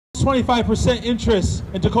holds 25% interest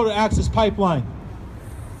in Dakota Access Pipeline.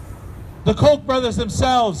 The Koch brothers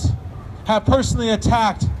themselves have personally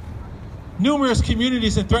attacked numerous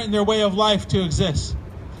communities and threatened their way of life to exist.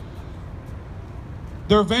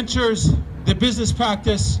 Their ventures, their business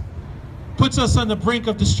practice puts us on the brink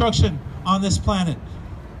of destruction on this planet.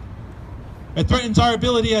 It threatens our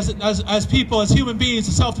ability as people, as human beings,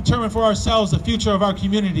 to self-determine for ourselves the future of our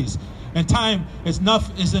communities. And time is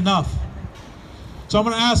enough. So I'm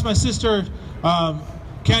going to ask my sister,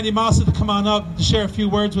 Candy Massa, to come on up to share a few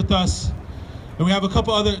words with us. And we have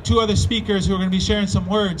two other speakers who are going to be sharing some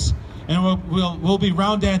words. And we'll be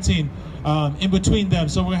round dancing in between them.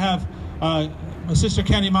 So we're going to have my sister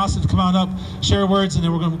Candy Massa to come on up, share words, and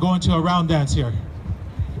then we're going to go into a round dance here.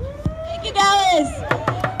 Thank you, Dallas.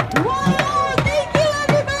 Wow, thank you,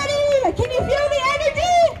 everybody. Can you feel the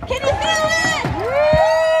energy? Can you feel it?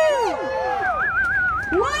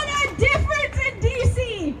 What a difference in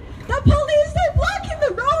DC. The police are blocking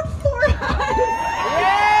the road for us.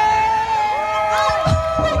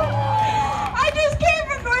 I just came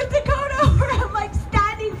from North Dakota where I'm like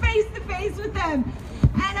standing face to face with them.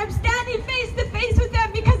 And I'm standing face to face with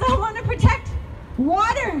them because I want to protect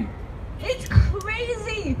water. It's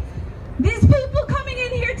crazy. These people coming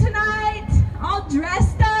in here tonight, all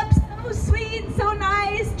dressed up, so sweet, so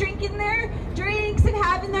nice, drinking their drinks and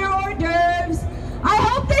having their hors d'oeuvres. I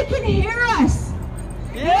hope they can hear us.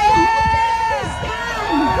 Yeah! I hope they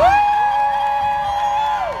understand.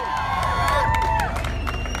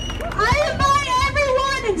 I invite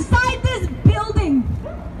everyone inside this building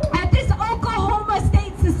at this Oklahoma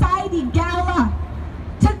State Society Gala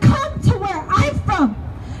to come to where I'm from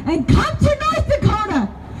and come to North Dakota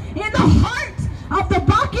in the heart of the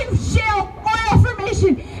Bakken Shale oil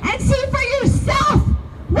formation and see for yourself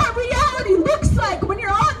what reality looks like when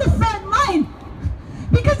you're on the front line.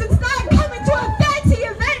 Because it's not coming to a fancy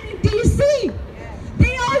event in DC.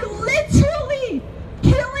 They are literally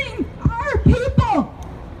killing our people.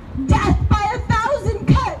 Death by 1,000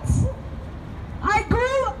 cuts. I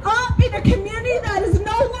grew up in a community that is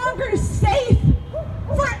no longer safe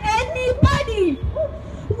for anybody.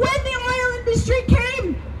 When the oil industry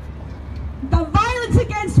came, the violence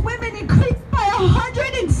against women increased by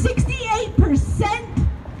 168%.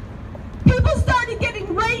 People started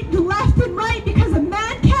getting raped left and right because of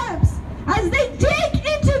man camps. As they dig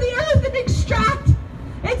into the earth and extract,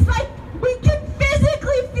 it's like we can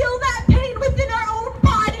physically feel that pain within our own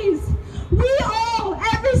bodies. We all,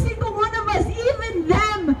 every single one of us, even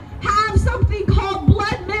them, have something called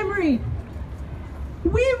blood memory.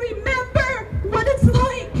 We remember what it's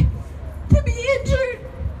like to be injured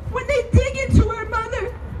when they dig into our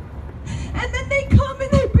mother. And then they come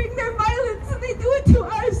and they bring their violence and they do it to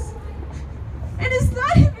us. And it's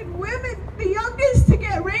not even women. The youngest to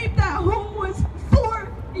get raped at home was 4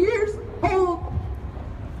 years old.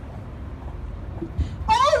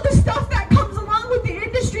 All of the stuff that comes along with the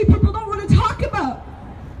industry, people don't want to talk about.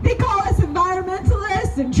 They call us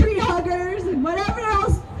environmentalists and tree huggers and whatever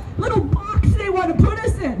else little box they want to put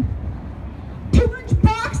us in. Too much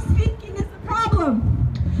box thinking is the problem.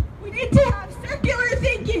 We need to have circular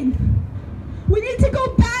thinking. We need to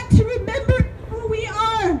go back to remember who we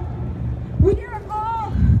are. We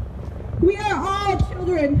are all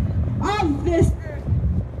children of this earth.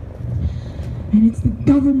 And it's the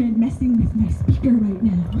government messing with my speaker right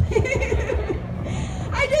now.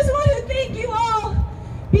 I just want to thank you all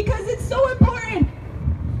because it's so important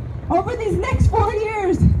over these next 4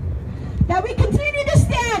 years that we continue to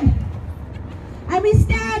stand. And we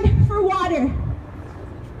stand for water.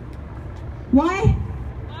 Why?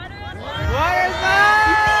 Water is life!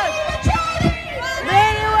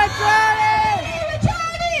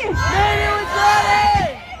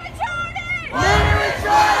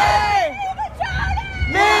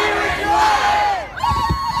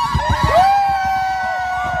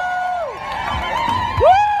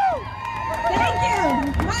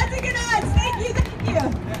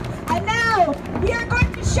 And now we are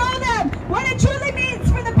going to show them what it truly means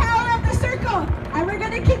for the power of the circle. And we're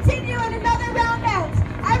going to continue in another round.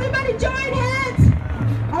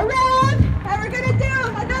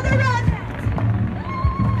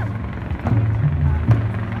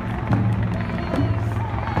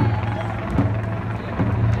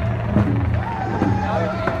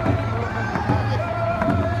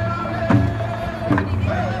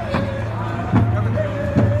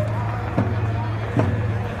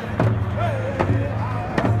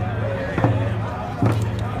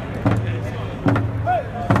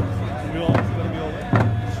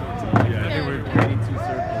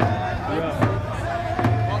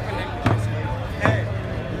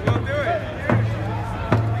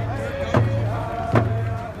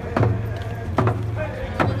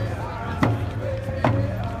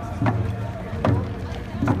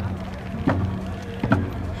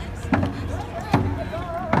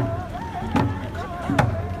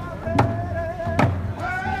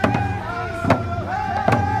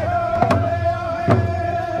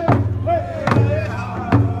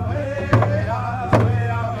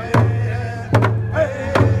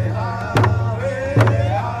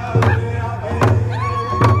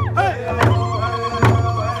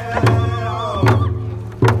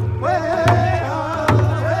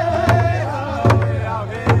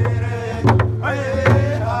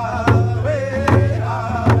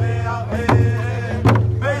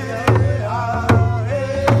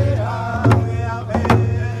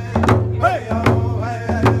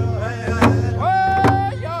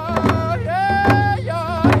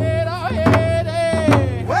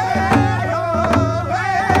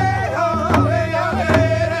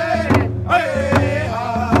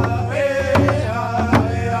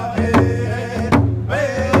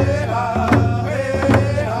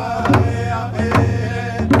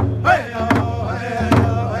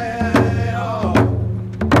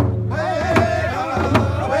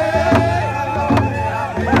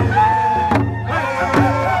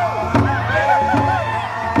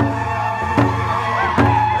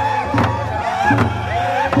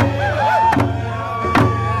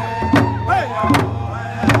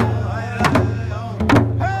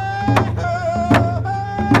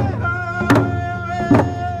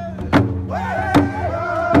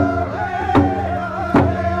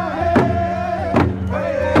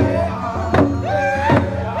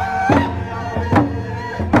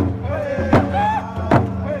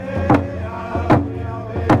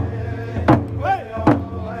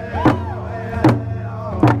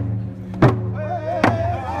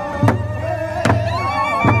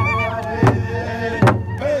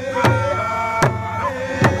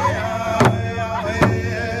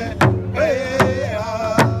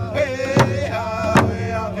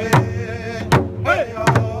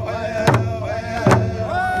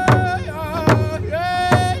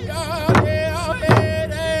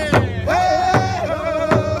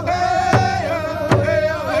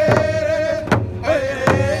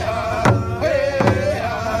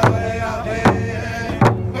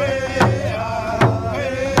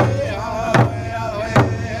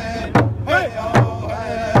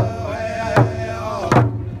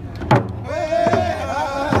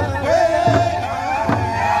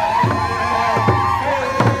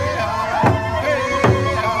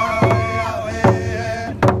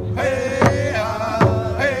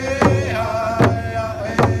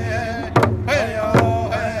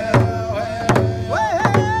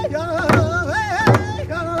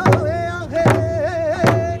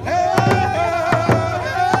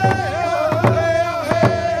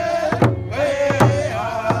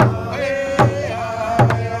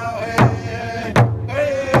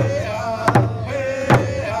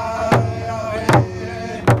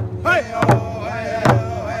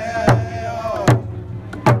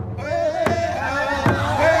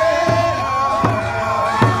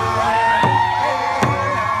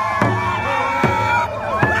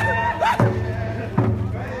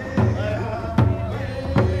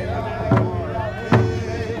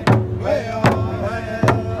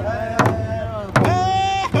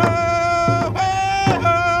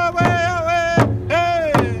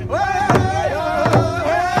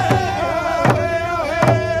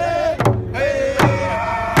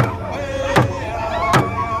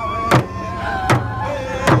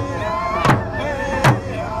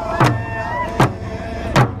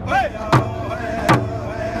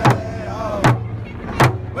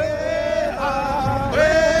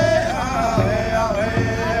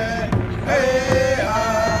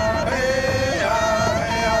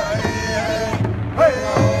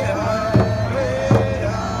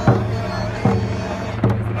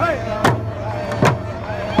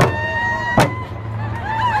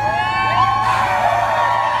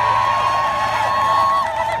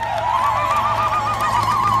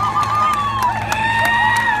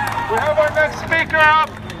 Speaker up.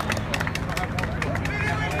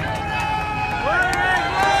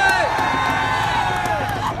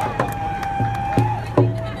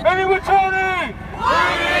 Any returning?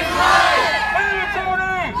 Water is life! Any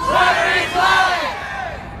returning? Water is life!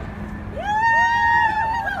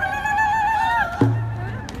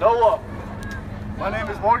 Noah. My name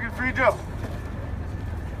is Morgan Freejo.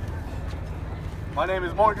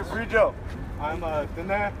 I'm a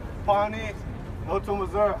Dana Pawnee, Noto,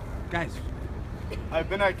 Missouri. Guys. I've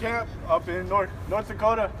been at camp up in North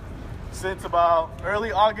Dakota since about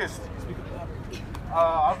early August.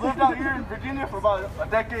 I've lived out here in Virginia for about a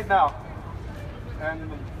decade now.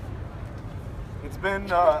 And it's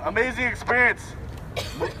been an amazing experience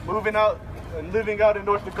moving out and living out in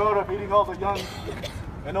North Dakota, meeting all the young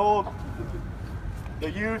and old,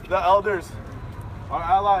 the youth, the elders, our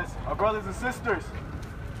allies, our brothers and sisters.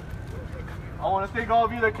 I want to thank all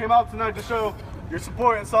of you that came out tonight to show your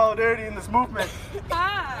support and solidarity in this movement.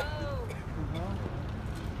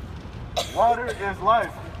 Water is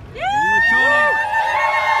life.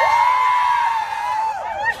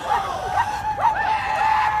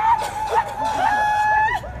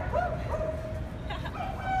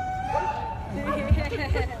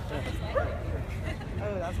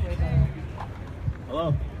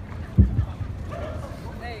 Hello.